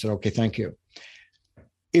building. I said, okay, thank you.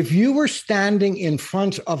 If you were standing in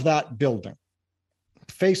front of that building,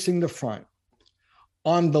 facing the front,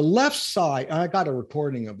 on the left side, I got a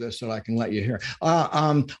recording of this that I can let you hear.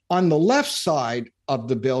 On the left side of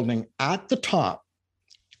the building at the top,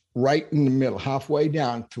 right in the middle, halfway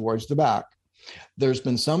down towards the back, there's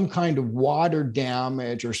been some kind of water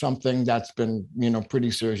damage or something that's been,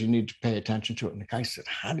 pretty serious. You need to pay attention to it. And the guy said,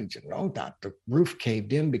 how did you know that? The roof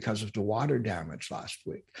caved in because of the water damage last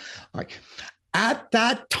week. Like, at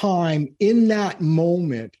that time, in that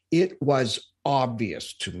moment, it was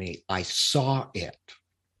obvious to me. I saw it.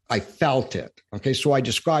 I felt it. Okay, so I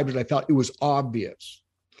described it. I felt it was obvious.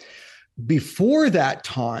 Before that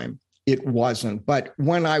time, it wasn't. But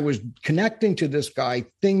when I was connecting to this guy,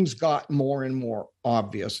 things got more and more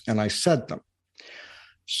obvious, and I said them.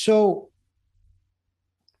 So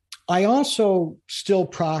I also still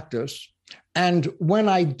practice. And when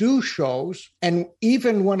I do shows, and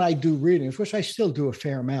even when I do readings, which I still do a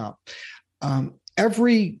fair amount,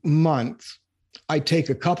 every month I take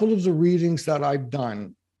a couple of the readings that I've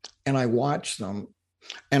done and I watch them.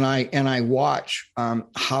 And I watch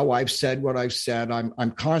how I've said what I've said.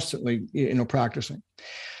 I'm constantly, practicing.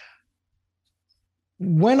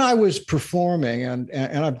 When I was performing, and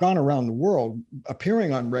I've gone around the world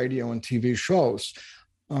appearing on radio and TV shows,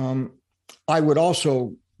 I would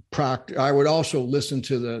also practice. I would also listen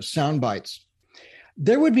to the sound bites.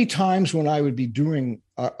 There would be times when I would be doing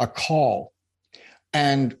a call,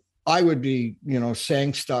 and I would be,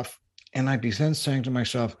 saying stuff, and I'd be then saying to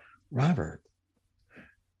myself, Robert,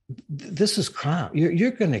 this is crap.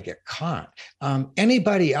 You're going to get caught.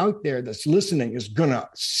 Anybody out there that's listening is going to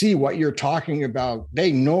see what you're talking about.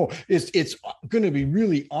 They know it's going to be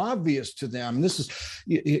really obvious to them. This is,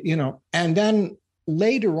 and then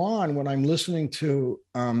later on when I'm listening to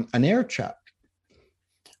an air check,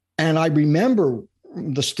 and I remember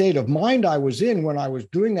the state of mind I was in when I was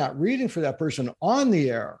doing that reading for that person on the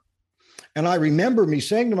air. And I remember me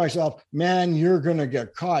saying to myself, man, you're going to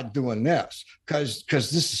get caught doing this because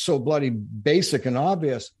this is so bloody basic and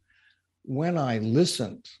obvious. When I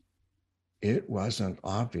listened, it wasn't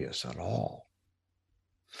obvious at all.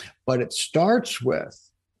 But it starts with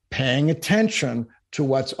paying attention to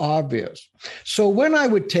what's obvious. So when I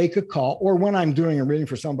would take a call, or when I'm doing a reading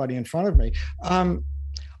for somebody in front of me,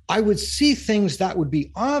 I would see things that would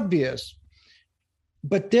be obvious,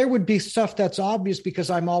 but there would be stuff that's obvious because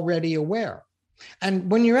I'm already aware.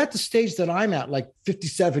 And when you're at the stage that I'm at, like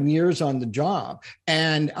 57 years on the job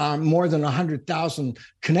and more than 100,000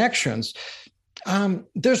 connections,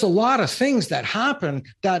 there's a lot of things that happen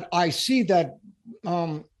that I see that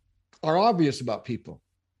are obvious about people,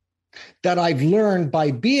 that I've learned by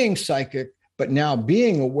being psychic, but now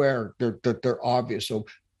being aware that they're obvious. So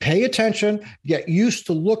pay attention, get used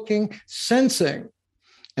to looking, sensing,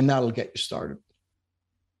 and that'll get you started.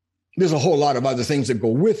 There's a whole lot of other things that go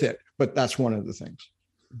with it, but that's one of the things.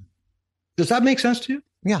 Does that make sense to you?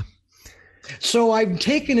 Yeah. So I've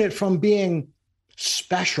taken it from being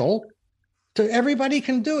special to everybody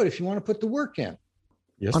can do it if you want to put the work in.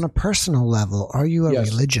 Yes. On a personal level, are you a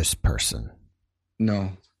religious person?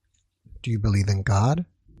 No. Do you believe in God?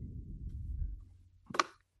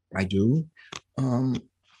 I do.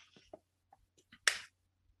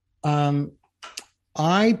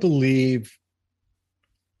 I believe.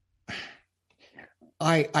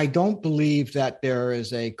 I don't believe that there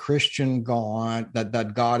is a Christian God,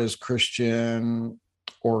 that God is Christian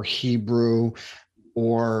or Hebrew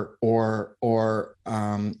or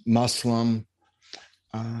Muslim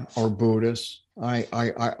or Buddhist.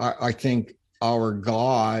 I think our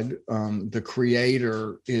God, the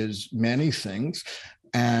Creator, is many things.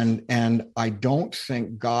 And I don't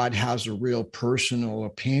think God has a real personal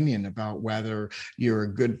opinion about whether you're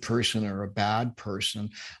a good person or a bad person.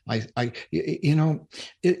 I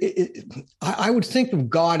would think of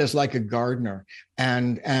God as like a gardener,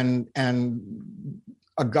 and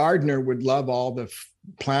a gardener would love all the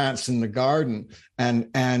plants in the garden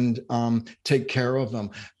and take care of them,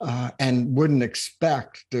 and wouldn't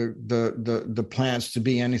expect the plants to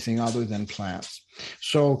be anything other than plants.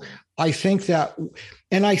 So I think that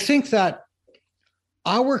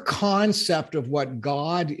our concept of what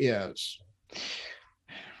God is,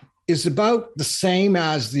 is about the same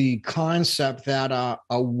as the concept that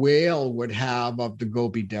a whale would have of the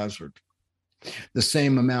Gobi Desert. The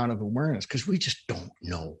same amount of awareness, because we just don't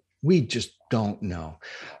know. We just don't know.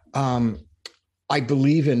 I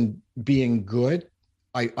believe in being good.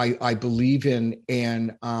 I believe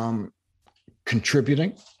in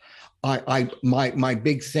contributing. My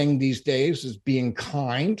big thing these days is being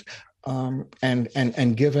kind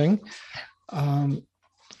and giving. And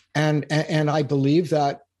I believe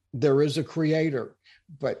that there is a creator,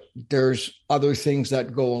 but there's other things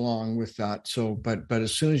that go along with that. So, but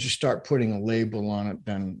as soon as you start putting a label on it,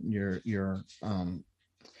 then you're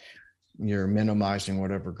minimizing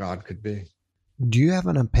whatever God could be. Do you have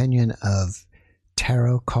an opinion of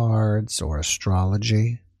tarot cards or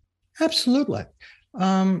astrology? Absolutely.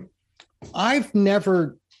 I've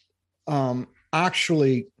never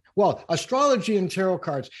actually. Well, astrology and tarot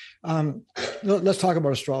cards. Let's talk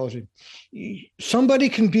about astrology. Somebody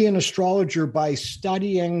can be an astrologer by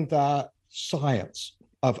studying the science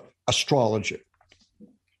of astrology.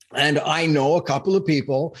 And I know a couple of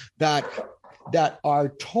people that are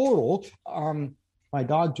total. My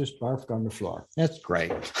dog just barfed on the floor. That's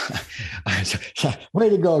great. Way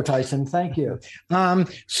to go, Tyson. Thank you. I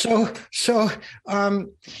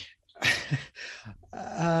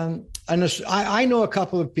know a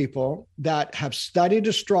couple of people that have studied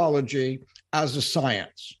astrology as a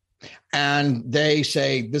science, and they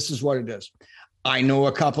say this is what it is. I know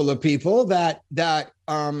a couple of people that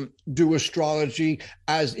do astrology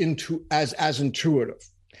as intuitive,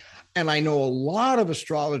 and I know a lot of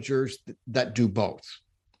astrologers that do both.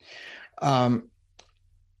 And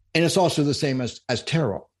it's also the same as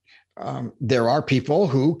tarot. There are people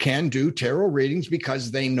who can do tarot readings because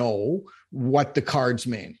they know what the cards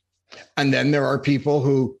mean. And then there are people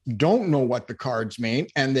who don't know what the cards mean,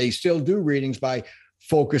 and they still do readings by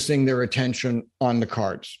focusing their attention on the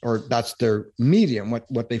cards, or that's their medium,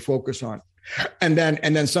 what they focus on. And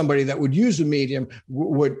then somebody that would use a medium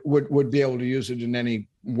would be able to use it in any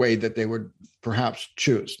way that they would perhaps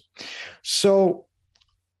choose. So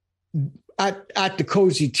at the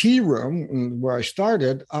Cozy Tea Room, where I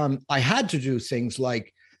started, I had to do things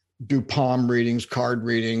like do palm readings, card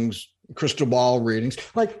readings, crystal ball readings.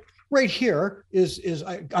 Like right here is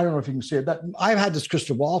I don't know if you can see it, that I've had this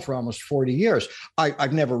crystal ball for almost 40 years.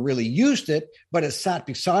 I've never really used it, but it sat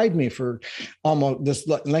beside me for almost this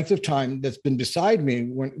length of time. That's been beside me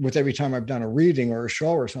with every time I've done a reading or a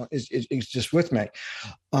show or something. It's just with me.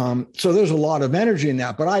 So there's a lot of energy in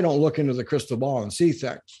that, but I don't look into the crystal ball and see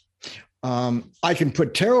things. I can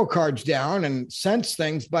put tarot cards down and sense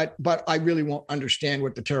things, but I really won't understand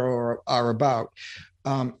what the tarot are about.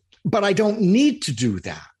 But I don't need to do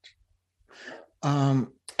that.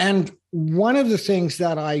 And one of the things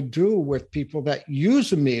that I do with people that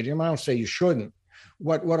use a medium, I don't say you shouldn't.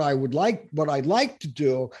 What I'd like to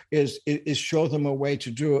do is show them a way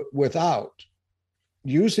to do it without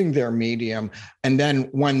using their medium, and then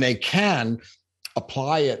when they can,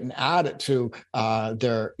 apply it and add it to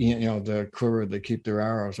their the quiver. They keep their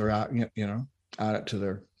arrows, or add it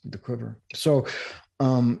to the quiver. So,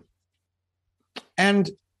 and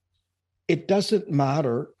it doesn't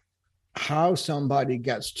matter how somebody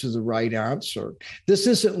gets to the right answer. This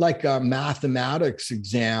isn't like a mathematics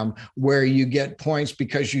exam where you get points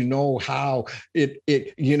because you know how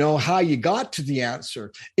how you got to the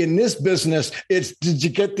answer. In this business, it's did you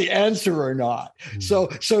get the answer or not?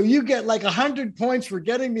 Mm-hmm. So you get like 100 points for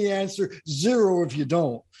getting the answer, 0 if you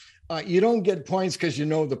don't. You don't get points because you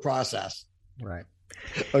know the process. Right.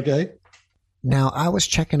 Okay. Now, I was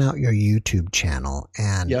checking out your YouTube channel,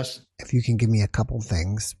 and yes, if you can give me a couple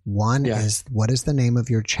things. One yes. is, what is the name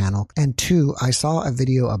of your channel? And 2, I saw a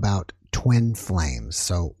video about twin flames.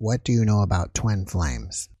 So what do you know about twin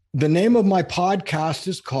flames? The name of my podcast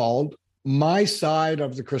is called My Side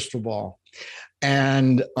of the Crystal Ball.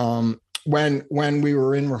 And when we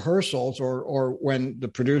were in rehearsals, or when the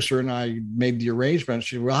producer and I made the arrangements,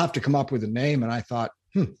 she said, we'll have to come up with a name. And I thought,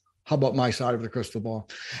 how about My Side of the Crystal Ball?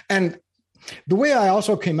 And the way I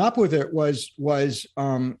also came up with it was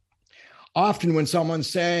often when someone's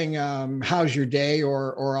saying, how's your day?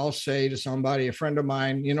 Or I'll say to somebody, a friend of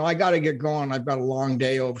mine, I got to get going. I've got a long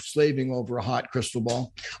day of slaving over a hot crystal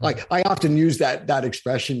ball. Like I often use that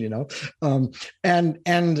expression,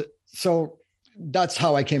 and so that's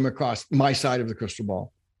how I came across My Side of the Crystal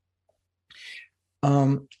Ball.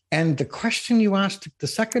 And the question you asked, the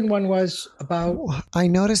second one was about... I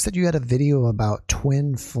noticed that you had a video about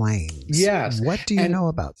twin flames. Yes. What do you know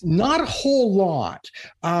about them? Not a whole lot.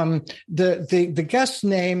 The guest's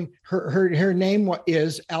name, her name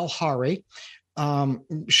is Al Hari.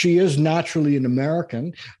 She is naturally an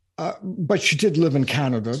American. But she did live in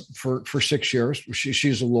Canada for 6 years.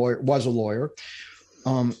 She's a lawyer, was a lawyer.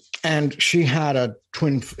 And she has a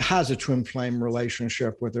twin flame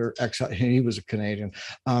relationship with her ex. He was a Canadian,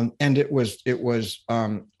 and it was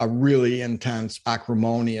a really intense,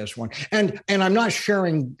 acrimonious one. And I'm not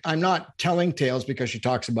telling tales because she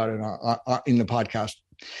talks about it in the podcast.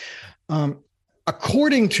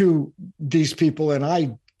 According to these people, and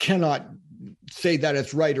I cannot say that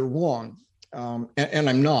it's right or wrong, and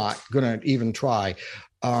I'm not going to even try.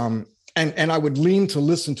 And I would lean to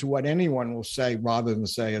listen to what anyone will say rather than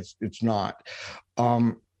say it's not.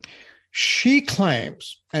 She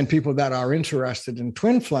claims, and people that are interested in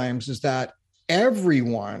twin flames, is that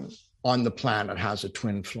everyone on the planet has a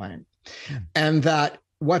twin flame. And that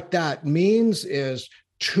what that means is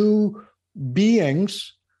two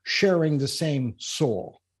beings sharing the same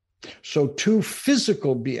soul. So two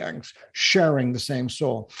physical beings sharing the same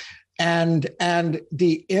soul. And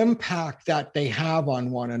the impact that they have on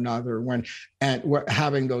one another when we're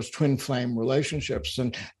having those twin flame relationships,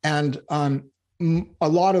 and a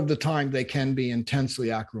lot of the time they can be intensely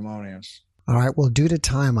acrimonious. All right. Well, due to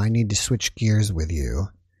time, I need to switch gears with you.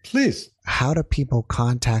 Please. How do people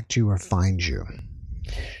contact you or find you?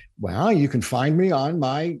 Well, you can find me on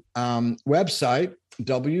my website,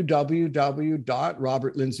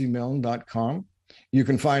 www.robertlindsey.com. You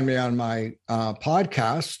can find me on my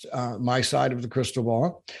podcast, My Side of the Crystal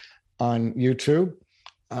Ball, on YouTube,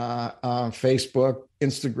 Facebook,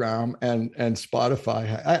 Instagram, and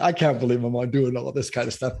Spotify. I can't believe I'm doing all this kind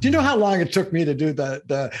of stuff. Do you know how long it took me to do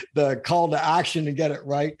the call to action to get it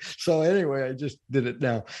right? So anyway, I just did it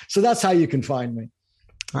now. So that's how you can find me,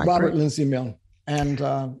 right, Robert Lindsey Milne. And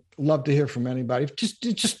love to hear from anybody.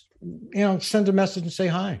 Just send a message and say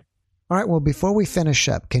hi. All right. Well, before we finish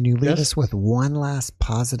up, can you leave us with one last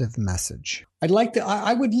positive message?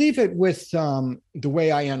 I would leave it with the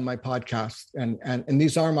way I end my podcast. And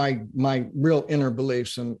these are my real inner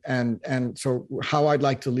beliefs. And so how I'd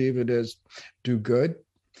like to leave it is do good,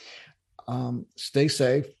 stay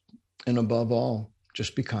safe, and above all,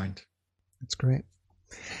 just be kind. That's great.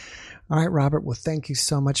 All right, Robert. Well, thank you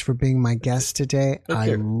so much for being my guest today.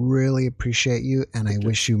 I really appreciate you, and I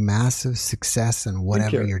wish you massive success in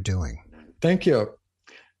whatever you're doing. Thank you.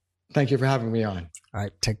 Thank you for having me on. All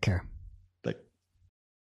right, take care.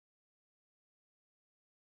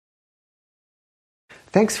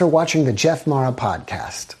 Thanks for watching the Jeff Mara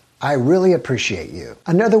podcast. I really appreciate you.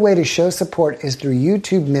 Another way to show support is through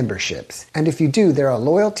YouTube memberships. And if you do, there are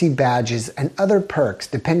loyalty badges and other perks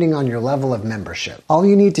depending on your level of membership. All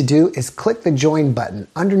you need to do is click the join button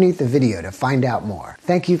underneath the video to find out more.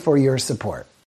 Thank you for your support.